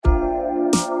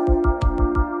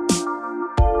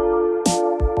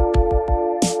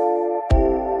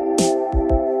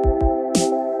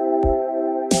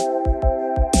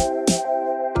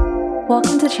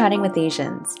Chatting with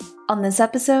Asians. On this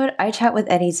episode, I chat with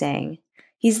Eddie Zhang.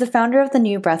 He's the founder of the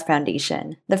New Breath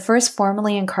Foundation, the first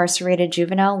formerly incarcerated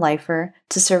juvenile lifer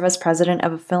to serve as president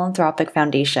of a philanthropic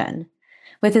foundation.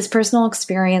 With his personal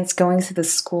experience going through the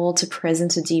school to prison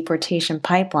to deportation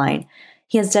pipeline,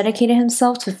 he has dedicated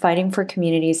himself to fighting for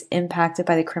communities impacted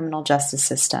by the criminal justice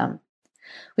system.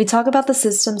 We talk about the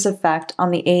system's effect on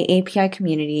the AAPI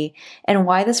community and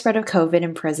why the spread of COVID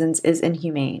in prisons is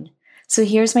inhumane. So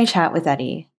here's my chat with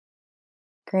Eddie.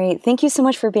 Great. Thank you so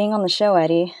much for being on the show,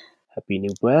 Eddie. Happy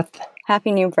New Breath.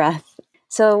 Happy New Breath.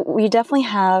 So we definitely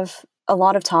have a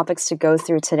lot of topics to go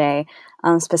through today,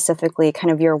 specifically kind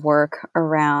of your work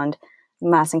around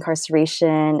mass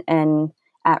incarceration and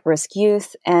at-risk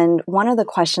youth. And one of the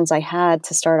questions I had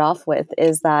to start off with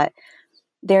is that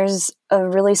there's a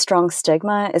really strong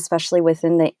stigma, especially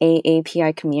within the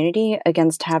AAPI community,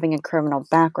 against having a criminal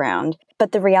background.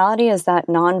 But the reality is that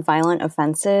nonviolent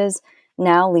offenses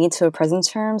now lead to a prison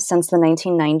term since the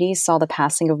 1990s saw the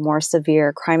passing of more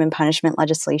severe crime and punishment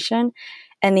legislation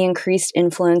and the increased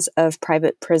influence of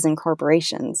private prison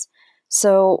corporations.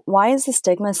 So why is the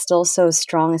stigma still so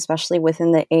strong, especially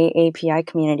within the AAPI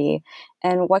community?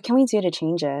 And what can we do to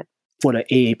change it? For the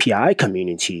AAPI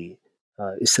community,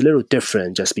 it's a little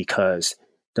different just because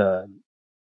the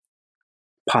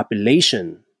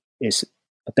population is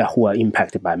that who are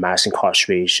impacted by mass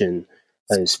incarceration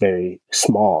is very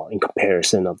small in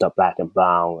comparison of the Black and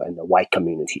brown and the white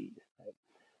community.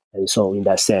 And so in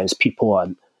that sense,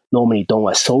 people normally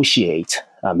don't associate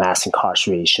mass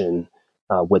incarceration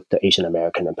with the Asian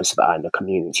American and Pacific Islander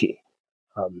community.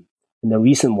 And the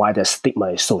reason why the stigma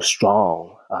is so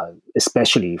strong,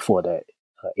 especially for the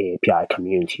AAPI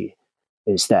community,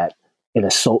 is that it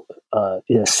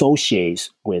associates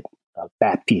with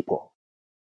bad people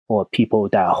or people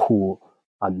who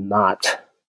are not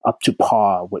up to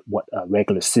par with what a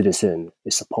regular citizen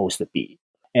is supposed to be.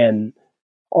 And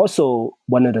also,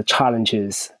 one of the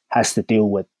challenges has to deal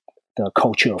with the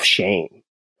culture of shame,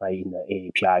 right, in the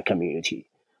AAPI community.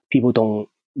 People don't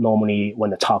normally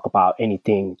want to talk about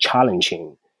anything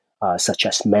challenging, such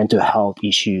as mental health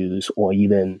issues or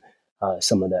even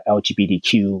some of the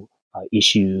LGBTQ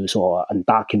issues or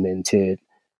undocumented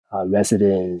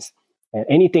residents, and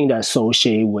anything that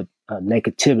associated with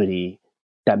negativity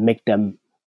that make them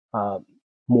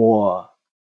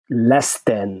less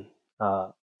than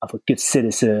of a good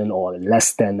citizen or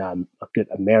less than a good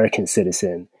American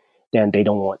citizen, then they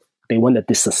want to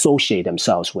disassociate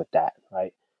themselves with that,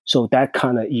 right? So that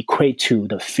kind of equate to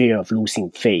the fear of losing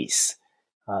face.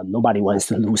 Nobody wants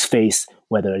to lose face,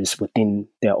 whether it's within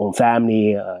their own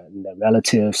family, their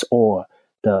relatives, or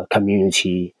the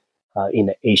community in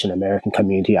the Asian American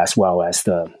community, as well as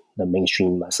the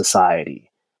mainstream society.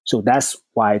 So that's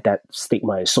why that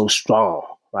stigma is so strong,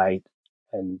 right?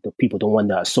 And the people don't want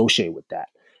to associate with that.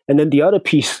 And then the other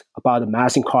piece about the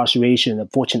mass incarceration,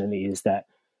 unfortunately, is that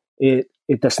it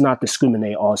does not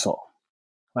discriminate also,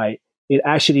 right? It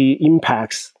actually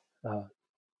impacts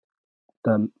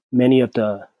many of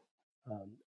the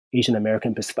Asian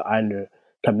American Pacific Islander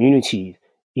community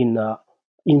in an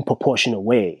disproportionate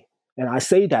way. And I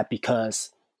say that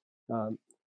because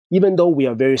even though we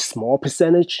are a very small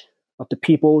percentage of the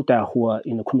people who are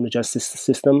in the criminal justice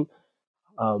system,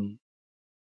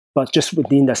 but just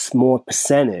within that small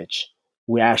percentage,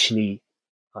 we're actually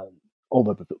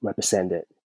overrepresented,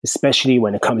 especially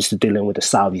when it comes to dealing with the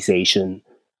Southeast Asian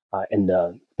and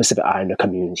the Pacific Islander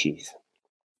communities.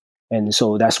 And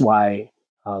so that's why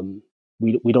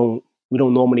we don't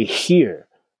normally hear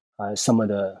some of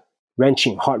the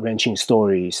heart-wrenching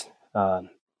stories that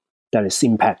is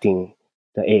impacting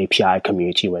the AAPI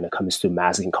community when it comes to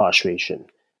mass incarceration,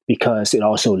 because it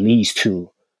also leads to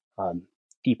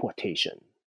deportation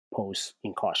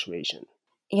post-incarceration.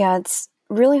 Yeah, it's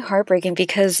really heartbreaking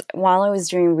because while I was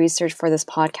doing research for this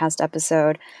podcast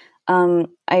episode,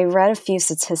 I read a few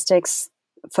statistics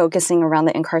focusing around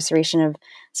the incarceration of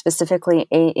specifically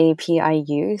AAPI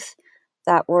youth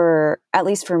that were, at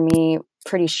least for me,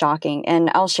 pretty shocking. And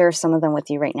I'll share some of them with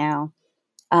you right now.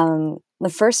 The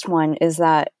first one is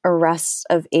that arrests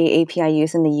of AAPI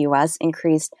youth in the U.S.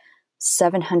 increased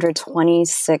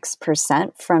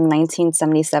 726% from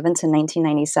 1977 to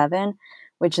 1997,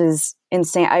 which is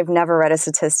insane. I've never read a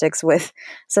statistics with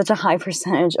such a high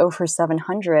percentage, over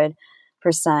 700%.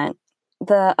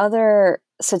 The other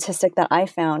statistic that I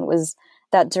found was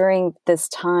that during this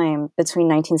time, between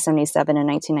 1977 and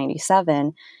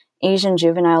 1997, Asian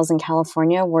juveniles in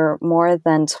California were more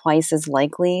than twice as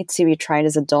likely to be tried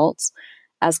as adults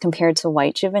as compared to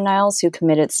white juveniles who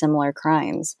committed similar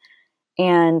crimes.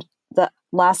 And the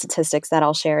last statistics that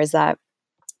I'll share is that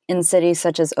in cities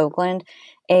such as Oakland,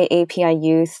 AAPI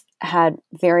youth had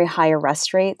very high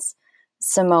arrest rates.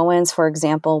 Samoans, for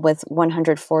example, with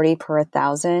 140 per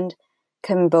 1,000,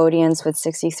 Cambodians with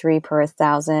 63 per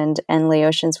 1,000, and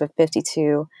Laotians with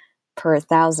 52 per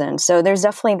 1,000. So there's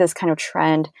definitely this kind of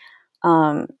trend,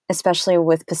 especially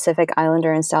with Pacific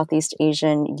Islander and Southeast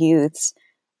Asian youths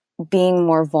being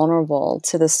more vulnerable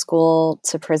to the school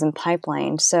to prison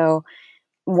pipeline. So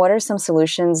what are some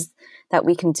solutions that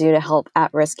we can do to help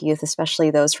at-risk youth,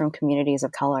 especially those from communities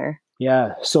of color?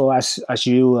 Yeah, so as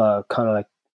you kind of like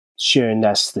sharing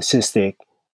that statistic,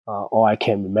 all I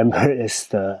can remember is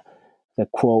the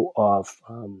quote of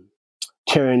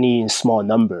tyranny in small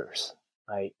numbers,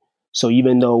 right? So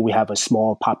even though we have a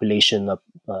small population of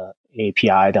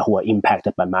API that who are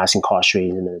impacted by mass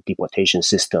incarceration and the deportation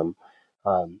system,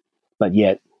 but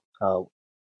yet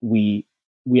we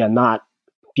are not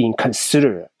being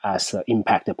considered as an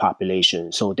impacted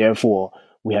population. So therefore,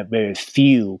 we have very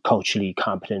few culturally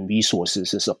competent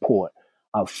resources and support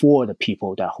for the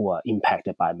people that who are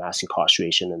impacted by mass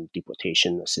incarceration and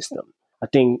deportation system. I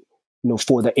think,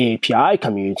 for the AAPI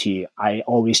community, I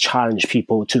always challenge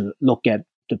people to look at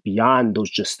the beyond those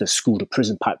just the school to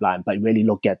prison pipeline, but really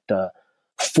look at the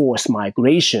forced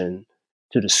migration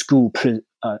to the school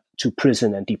to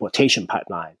prison and deportation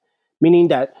pipeline. Meaning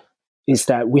that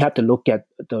we have to look at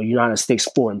the United States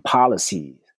foreign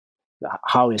policy.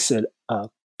 How is it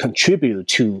contribute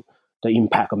to the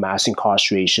impact of mass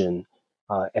incarceration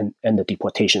and the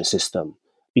deportation system?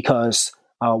 Because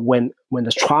when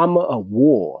the trauma of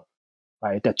war,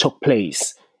 right, that took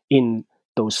place in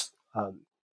those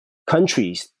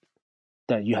countries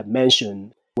that you have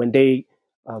mentioned, when they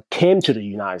came to the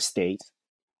United States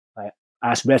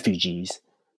as refugees,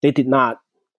 they did not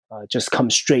just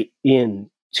come straight in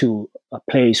to a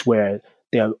place where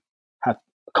they have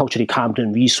culturally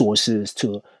competent resources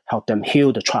to help them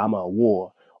heal the trauma of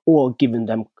war, or giving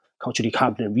them culturally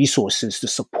competent resources to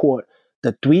support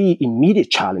the three immediate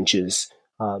challenges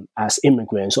as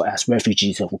immigrants or as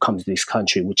refugees who come to this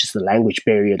country, which is the language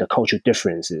barrier, the cultural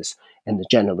differences, and the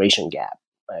generation gap,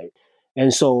 right?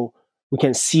 And so we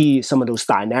can see some of those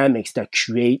dynamics that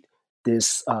create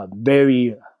this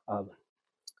very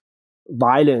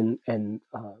violent and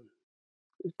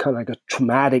kind of like a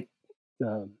traumatic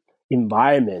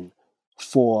environment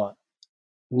for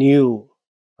new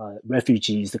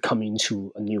refugees to come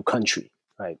into a new country,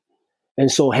 right?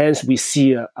 And so hence we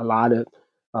see a lot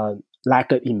of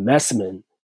lack of investment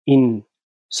in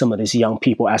some of these young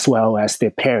people, as well as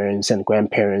their parents and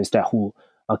grandparents that who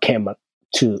came up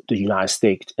to the United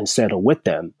States and settled with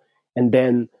them. And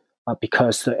then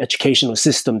because the educational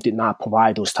system did not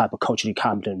provide those type of culturally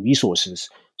competent resources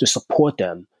to support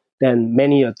them, then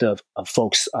many of the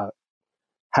folks are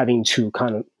having to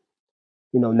kind of,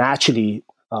 naturally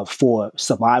for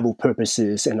survival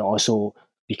purposes, and also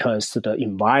because of the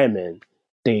environment,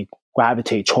 they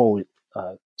gravitate toward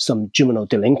some juvenile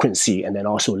delinquency, and then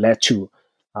also led to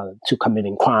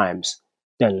committing crimes,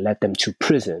 then led them to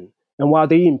prison. And while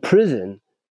they're in prison,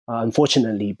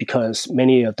 unfortunately, because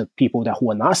many of the people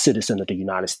who are not citizens of the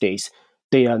United States,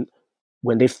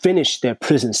 when they finish their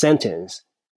prison sentence,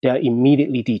 they are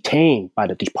immediately detained by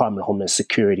the Department of Homeland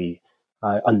Security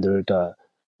under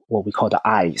what we call the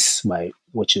ICE, right,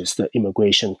 which is the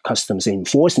Immigration Customs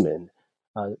Enforcement,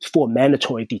 for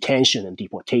mandatory detention and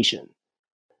deportation.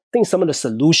 I think some of the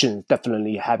solutions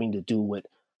definitely having to do with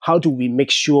how do we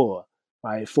make sure,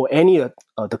 right, for any of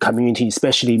the communities,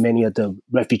 especially many of the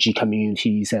refugee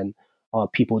communities and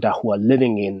people who are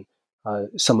living in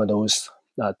some of those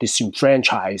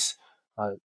disenfranchised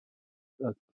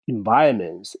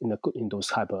environments in those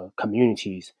type of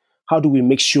communities, how do we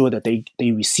make sure that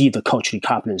they receive the culturally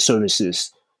competent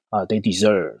services they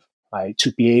deserve, right,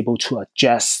 to be able to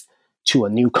adjust to a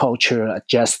new culture,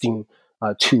 adjusting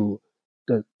to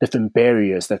the different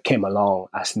barriers that came along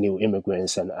as new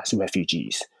immigrants and as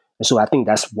refugees. And so I think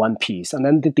that's one piece. And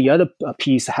then the other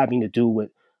piece having to do with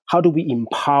how do we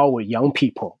empower young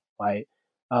people, right,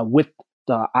 with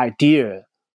the idea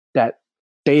that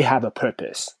they have a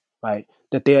purpose, right,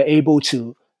 that they are able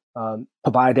to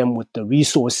provide them with the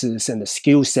resources and the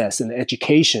skill sets and the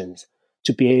educations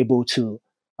to be able to,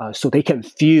 so they can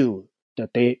feel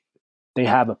that they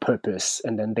have a purpose,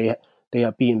 and then they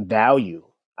are being valued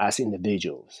as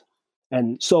individuals.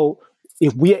 And so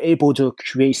if we are able to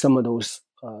create some of those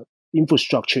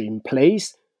infrastructure in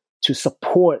place to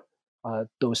support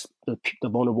the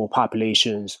vulnerable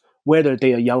populations, whether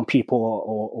they are young people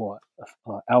or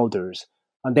elders,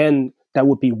 and then that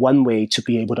would be one way to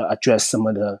be able to address some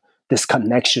of the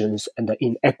disconnections and the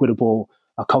inequitable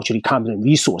culturally competent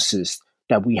resources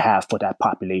that we have for that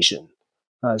population.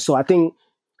 So I think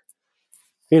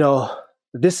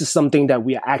this is something that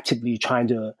we are actively trying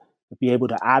to be able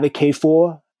to advocate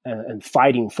for and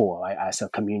fighting for, right, as a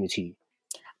community.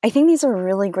 I think these are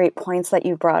really great points that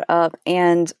you brought up.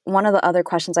 And one of the other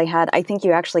questions I had, I think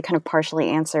you actually kind of partially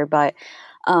answered, but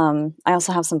I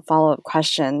also have some follow-up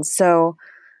questions. So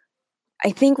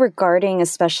I think regarding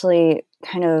especially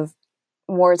kind of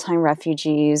wartime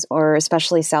refugees, or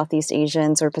especially Southeast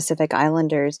Asians or Pacific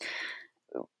Islanders,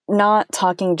 not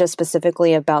talking just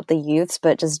specifically about the youths,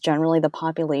 but just generally the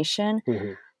population,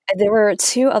 Mm-hmm. there were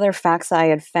two other facts that I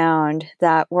had found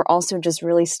that were also just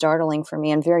really startling for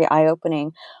me and very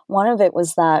eye-opening. One of it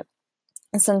was that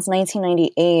since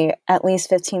 1998, at least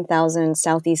 15,000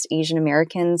 Southeast Asian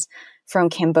Americans from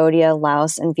Cambodia,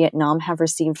 Laos, and Vietnam have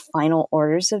received final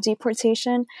orders of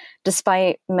deportation,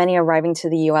 despite many arriving to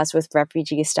the U.S. with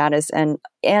refugee status and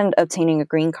obtaining a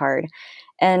green card.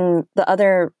 And the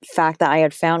other fact that I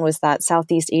had found was that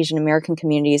Southeast Asian American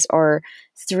communities are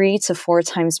 3 to 4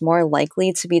 times more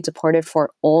likely to be deported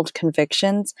for old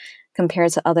convictions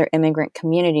compared to other immigrant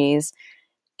communities.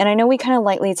 And I know we kind of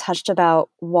lightly touched about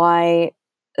why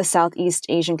the Southeast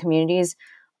Asian communities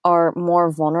are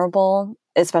more vulnerable,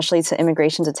 especially to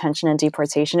immigration detention and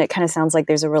deportation. It kind of sounds like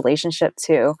there's a relationship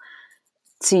to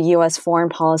U.S. foreign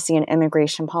policy and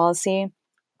immigration policy.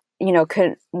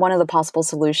 Could one of the possible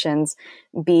solutions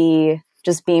be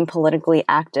just being politically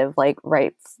active, like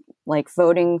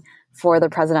voting for the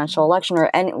presidential election or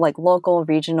any like local,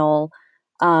 regional,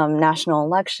 national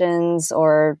elections,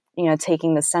 or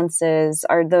taking the census?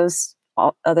 Are those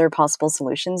other possible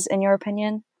solutions in your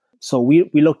opinion? So we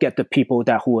look at the people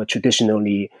who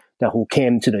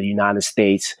came to the United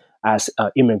States as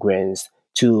immigrants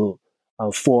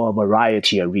for a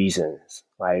variety of reasons,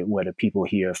 right? Whether people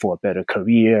here for a better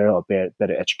career or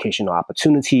better educational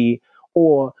opportunity,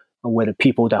 or whether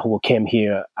people who came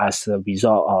here as a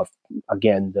result of,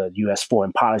 again, the U.S.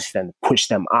 foreign policy and pushed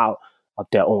them out of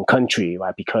their own country,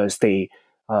 right? Because they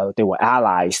were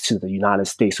allies to the United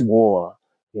States war,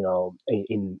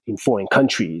 in foreign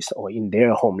countries or in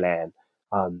their homeland.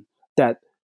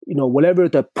 Whatever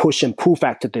the push and pull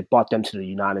factor that brought them to the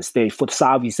United States, for the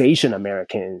Southeast Asian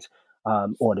Americans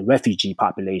or the refugee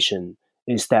population,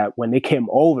 is that when they came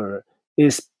over,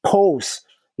 is post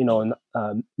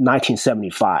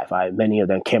 1975. Right? Many of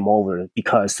them came over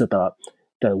because of the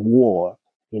war,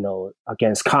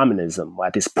 against communism,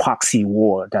 right? This proxy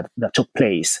war that took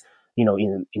place,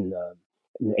 in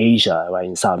Asia, right,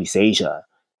 in Southeast Asia,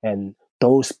 and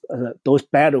those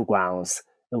battlegrounds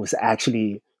that was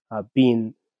actually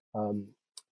being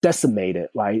decimated,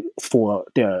 right, for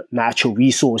their natural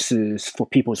resources, for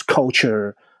people's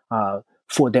culture,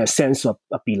 for their sense of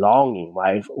belonging,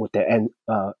 right, with their and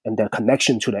their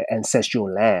connection to their ancestral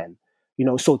land.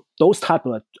 So those type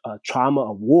of trauma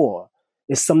of war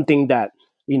is something that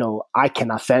I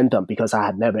cannot fathom because I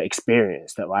had never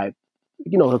experienced that, right.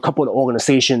 A couple of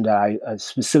organizations that I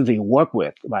specifically work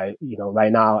with, right,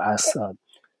 right now as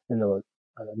New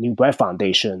Bread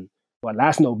Foundation. Well,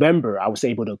 last November, I was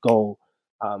able to go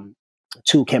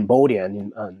to Cambodia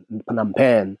in Phnom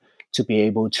Penh to be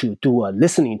able to do a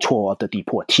listening tour of the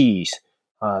deportees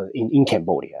in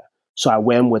Cambodia. So I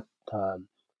went with the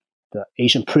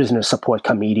Asian Prisoner Support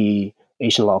Committee,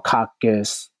 Asian Law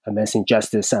Caucus, Advancing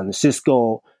Justice San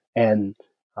Francisco, and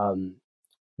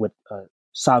with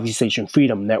Southeast Asian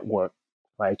Freedom Network,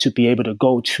 right, to be able to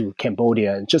go to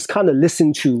Cambodia and just kind of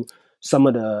listen to some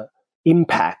of the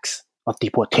impacts of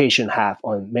deportation have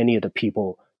on many of the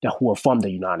people who are from the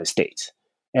United States.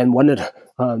 And one of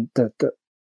the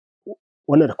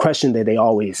questions that they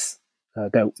always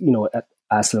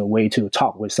as a way to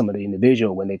talk with some of the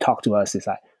individual when they talk to us is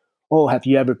like, "Oh, have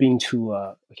you ever been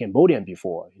to Cambodia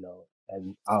before?"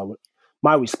 And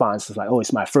my response is like, "Oh,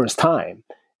 it's my first time."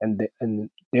 And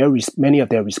many of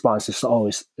their responses, "Oh,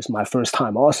 it's my first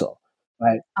time also."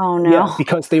 Right? Oh no! Yeah,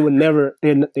 because they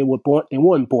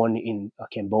weren't born in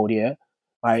Cambodia,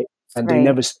 right? And right. they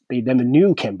never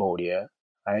knew Cambodia,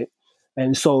 right?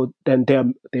 And so then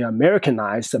they're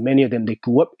Americanized. And many of them, they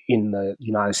grew up in the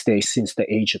United States since the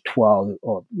age of 12,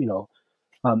 or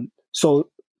so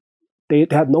they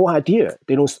have no idea.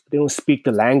 They don't speak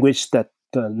the language that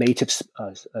the natives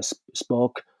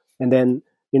spoke, and then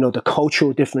the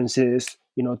cultural differences.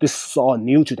 This is all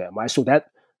new to them, right? So that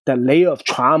layer of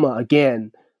trauma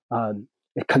again,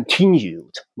 it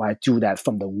continued, right, through that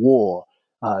from the war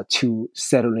to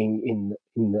settling in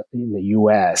the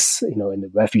U.S., in the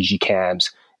refugee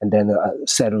camps, and then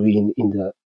settling in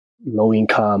the low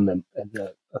income and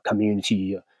the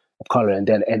community of color, and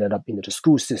then ended up in the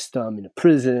school system, in the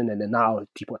prison, and then now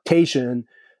deportation,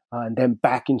 and then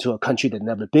back into a country they've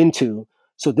never been to.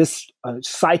 So this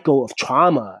cycle of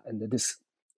trauma and this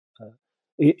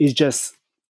is just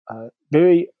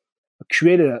very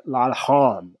created a lot of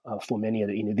harm for many of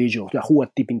the individuals who are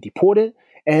being deported,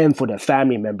 and for their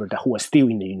family members who are still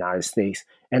in the United States,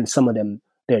 and some of them,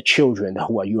 their children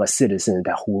who are U.S. citizens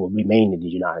who will remain in the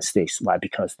United States, right,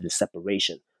 because of the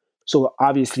separation. So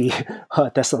obviously,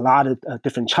 there's a lot of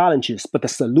different challenges, but the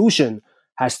solution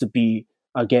has to be,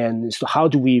 again, so how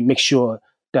do we make sure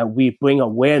that we bring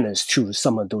awareness to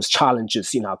some of those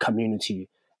challenges in our community,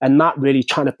 and not really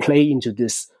trying to play into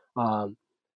this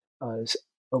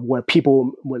where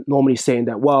people would normally saying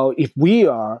that, well, if we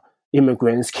are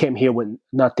immigrants, came here with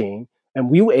nothing, and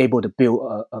we were able to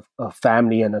build a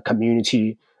family and a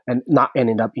community and not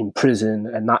ending up in prison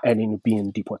and not ending up being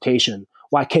in deportation,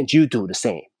 why can't you do the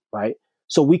same, right?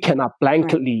 So we cannot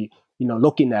blanketly,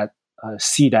 looking at,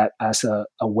 see that as a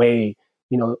way,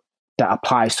 that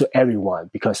applies to everyone,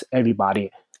 because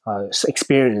everybody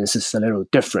experience is a little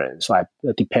different. So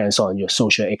it depends on your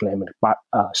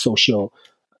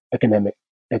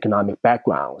economic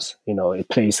backgrounds. It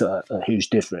plays a huge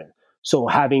difference. So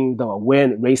having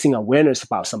raising awareness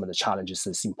about some of the challenges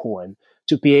is important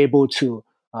to be able to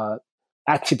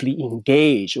actively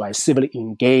engage, right, civilly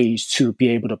engage, to be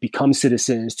able to become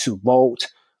citizens, to vote,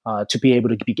 to be able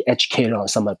to be educated on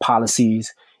some of the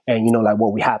policies, and like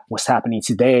what's happening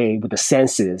today with the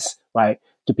census, right,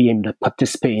 to be able to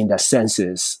participate in that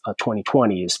census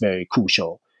 2020 is very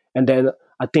crucial. And then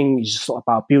I think it's just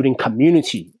about building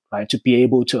community, right, to be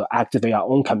able to activate our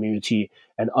own community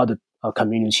and other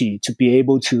community to be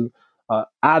able to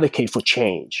advocate for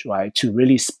change, right, to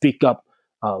really speak up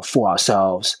for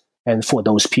ourselves and for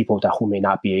those people who may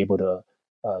not be able to,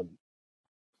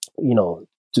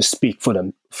 to speak for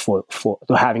them, for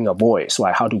having a voice,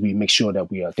 right? How do we make sure that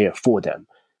we are there for them?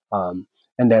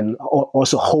 And then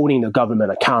also holding the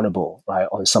government accountable, right,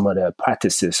 on some of the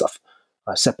practices of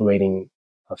separating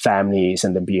families,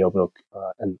 and then be able to,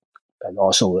 and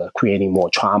also creating more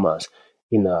traumas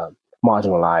in a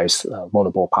marginalized,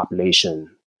 vulnerable population,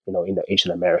 in the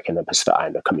Asian American and Pacific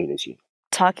Islander community.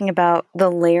 Talking about the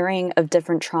layering of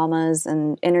different traumas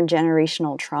and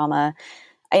intergenerational trauma,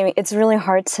 I mean, it's really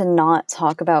hard to not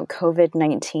talk about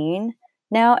COVID-19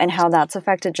 now and how that's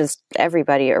affected just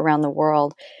everybody around the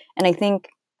world. And I think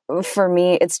for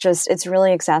me, it's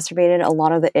really exacerbated a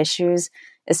lot of the issues,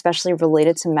 especially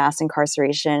related to mass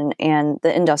incarceration and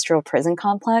the industrial prison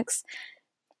complex.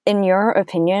 In your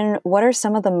opinion, what are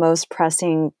some of the most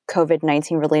pressing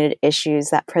COVID-19 related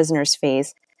issues that prisoners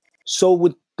face? So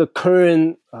with the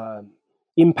current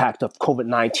impact of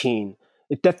COVID-19,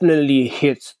 it definitely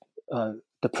hits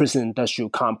the prison industrial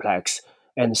complex,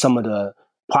 and some of the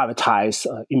privatized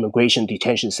immigration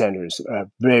detention centers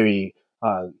are very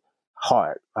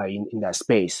hard, right, in that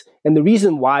space. And the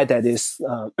reason why that is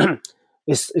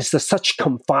it's such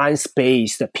confined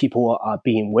space that people are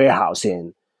being warehoused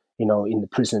in the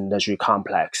prison industrial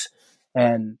complex,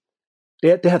 and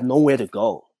they have nowhere to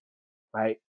go,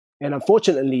 right? And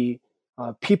unfortunately,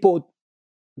 people,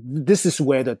 this is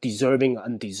where the deserving,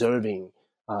 undeserving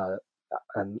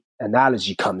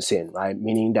analogy comes in, right?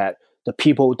 Meaning that the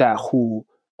people who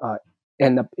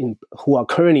end up who are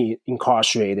currently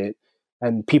incarcerated,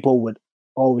 and people would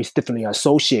always differently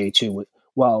associate with,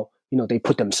 well, they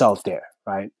put themselves there,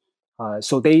 right?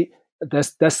 So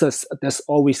there's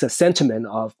always a sentiment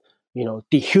of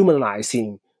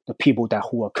dehumanizing the people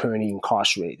who are currently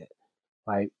incarcerated,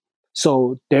 right?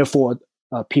 So therefore,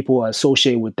 people are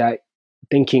associated with that,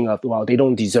 thinking of, well, they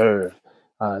don't deserve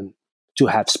to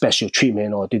have special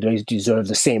treatment, or do they deserve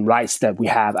the same rights that we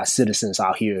have as citizens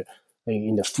out here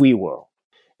in the free world?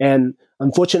 And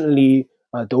unfortunately,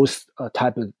 those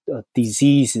type of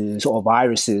diseases or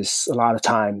viruses, a lot of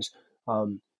times,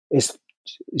 it's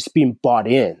being brought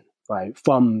in, right,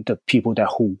 from the people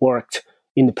who worked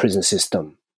in the prison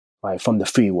system, right, from the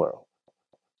free world.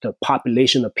 The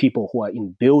population of people who are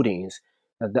in buildings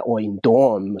or in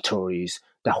dormitories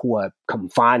who are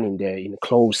confined in there in a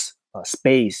closed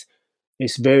space,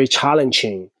 it's very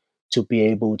challenging to be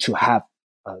able to have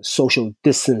social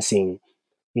distancing,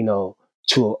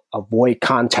 to avoid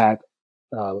contact.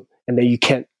 And then you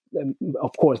can't,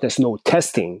 of course, there's no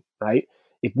testing, right?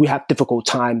 If we have difficult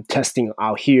time testing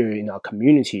out here in our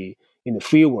community, in the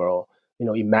free world,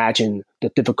 imagine the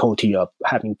difficulty of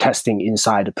having testing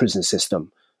inside the prison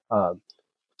system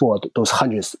for those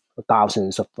hundreds of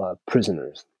thousands of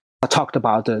prisoners. I talked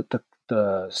about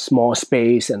the small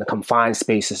space and the confined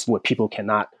spaces where people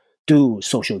cannot do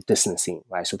social distancing,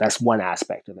 right? So that's one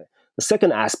aspect of it. The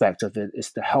second aspect of it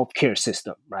is the healthcare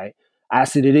system, right?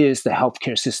 As it is, the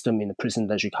healthcare system in the prison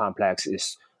industrial complex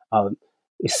is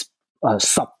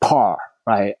subpar,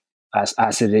 right?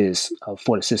 As it is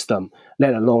for the system,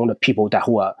 let alone the people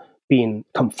who are being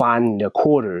confined in their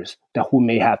quarters, that who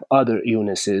may have other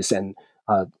illnesses and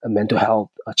mental health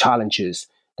challenges,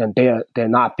 then they're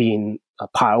not being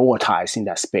prioritized in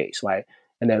that space, right?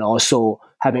 And then also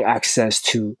having access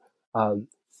to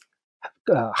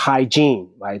hygiene,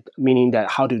 right? Meaning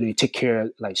that how do they take care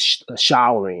of like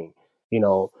showering,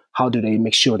 how do they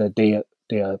make sure that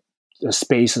their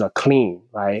spaces are clean,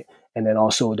 right? And then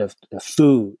also the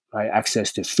food, right?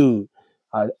 Access to food.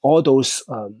 All those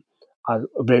are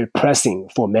very pressing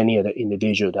for many of the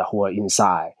individuals that who are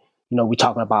inside. We're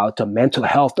talking about the mental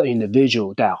health of the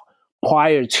individual that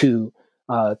prior to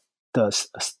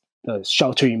the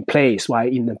shelter in place,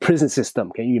 right? In the prison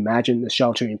system, can you imagine the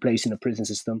shelter in place in the prison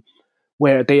system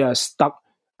where they are stuck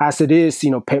as it is?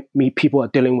 People are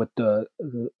dealing with the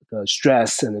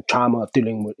stress and the trauma of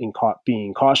dealing with being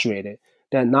incarcerated.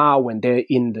 Then now when they're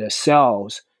in the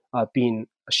cells, being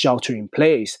shelter in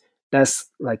place, that's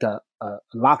like a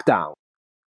lockdown.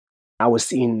 I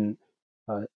was in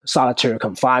solitary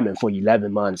confinement for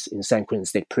 11 months in San Quentin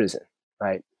State Prison,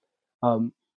 right?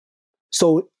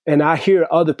 And I hear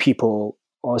other people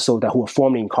also that who are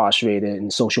formerly incarcerated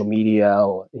in social media,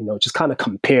 or just kind of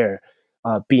compare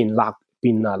being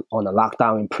on a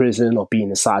lockdown in prison or being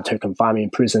in solitary confinement in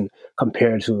prison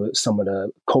compared to some of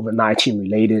the COVID-19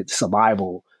 related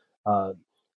survival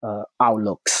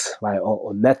outlooks, right,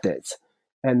 or methods.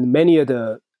 And many of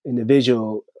the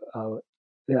individual,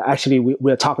 actually,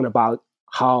 we're talking about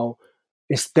how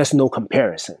there's no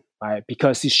comparison, right?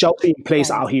 Because the shelter in place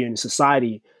out here in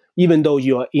society, even though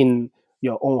you're in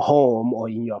your own home or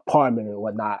in your apartment and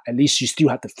whatnot, at least you still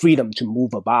have the freedom to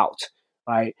move about,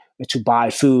 right? To buy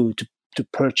food, to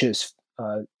purchase,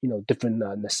 different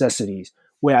necessities.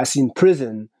 Whereas in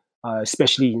prison,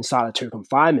 especially in solitary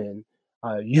confinement,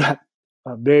 you have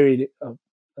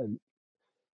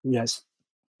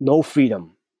no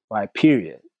freedom, right?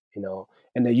 Period.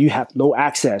 And then you have no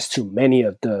access to many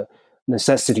of the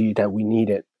necessity that we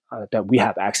needed, that we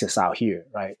have access out here,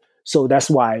 right? So that's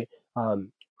why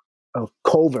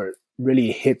COVID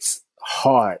really hits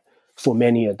hard for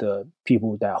many of the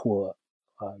people that who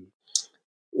are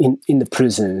in the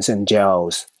prisons and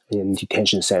jails and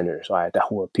detention centers, right? That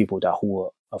who are people that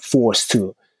who are forced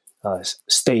to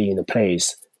stay in a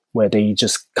place where they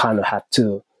just kind of have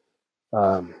to.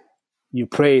 You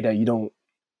pray that you don't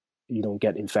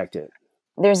get infected.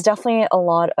 There's definitely a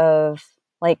lot of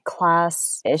like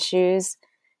class issues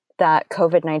that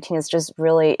COVID-19 is just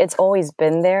really, it's always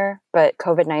been there, but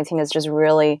COVID-19 is just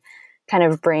really kind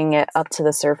of bringing it up to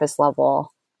the surface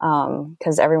level,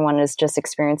 because everyone is just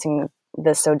experiencing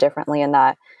this so differently, and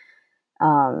that,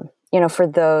 for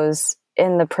those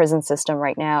in the prison system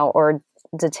right now or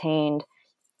detained,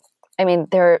 I mean,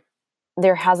 there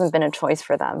hasn't been a choice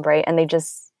for them, right? And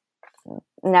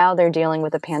now they're dealing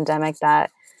with a pandemic that,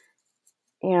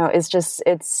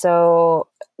 it's so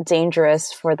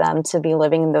dangerous for them to be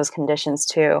living in those conditions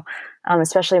too,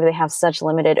 especially if they have such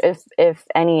limited, if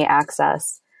any,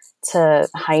 access to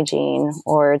hygiene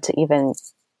or to even,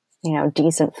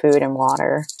 decent food and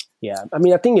water. Yeah. I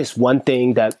mean, I think it's one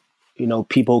thing that,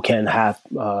 people can have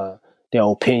their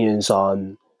opinions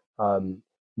on how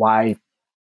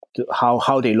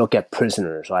they look at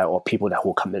prisoners, right, or people that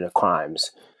who committed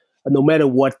crimes. No matter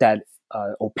what that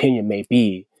opinion may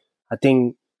be, I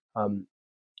think,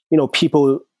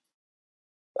 people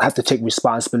have to take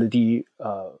responsibility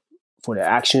for their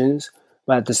actions,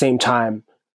 but at the same time,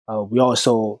 we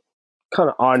also kind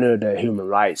of honor the human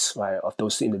rights, right, of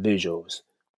those individuals.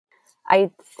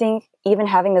 I think even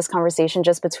having this conversation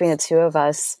just between the two of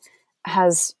us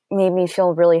has made me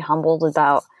feel really humbled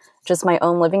about just my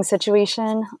own living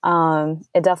situation.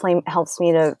 It definitely helps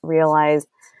me to realize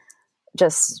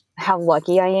just how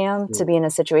lucky I am to be in a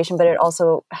situation, but it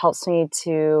also helps me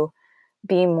to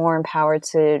be more empowered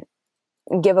to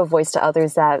give a voice to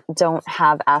others that don't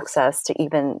have access to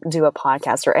even do a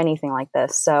podcast or anything like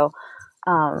this. So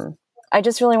I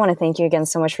just really want to thank you again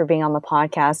so much for being on the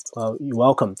podcast. You're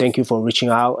welcome. Thank you for reaching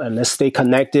out, and let's stay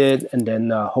connected. And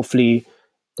then hopefully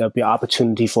there'll be an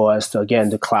opportunity for us to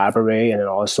collaborate and then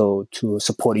also to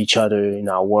support each other in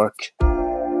our work.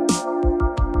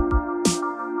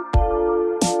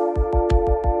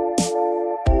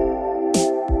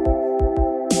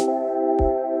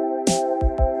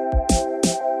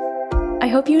 I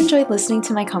hope you enjoyed listening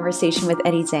to my conversation with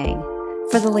Eddie Zhang.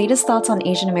 For the latest thoughts on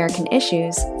Asian American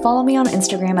issues, follow me on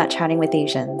Instagram at Chatting with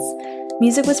Asians.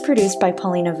 Music was produced by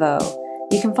Paulina Vo.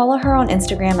 You can follow her on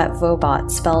Instagram at Vobot,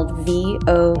 spelled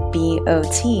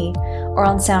VOBOT, or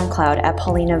on SoundCloud at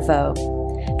Paulina Vo.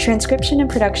 Transcription and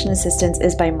production assistance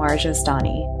is by Marj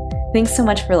Ostani. Thanks so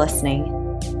much for listening.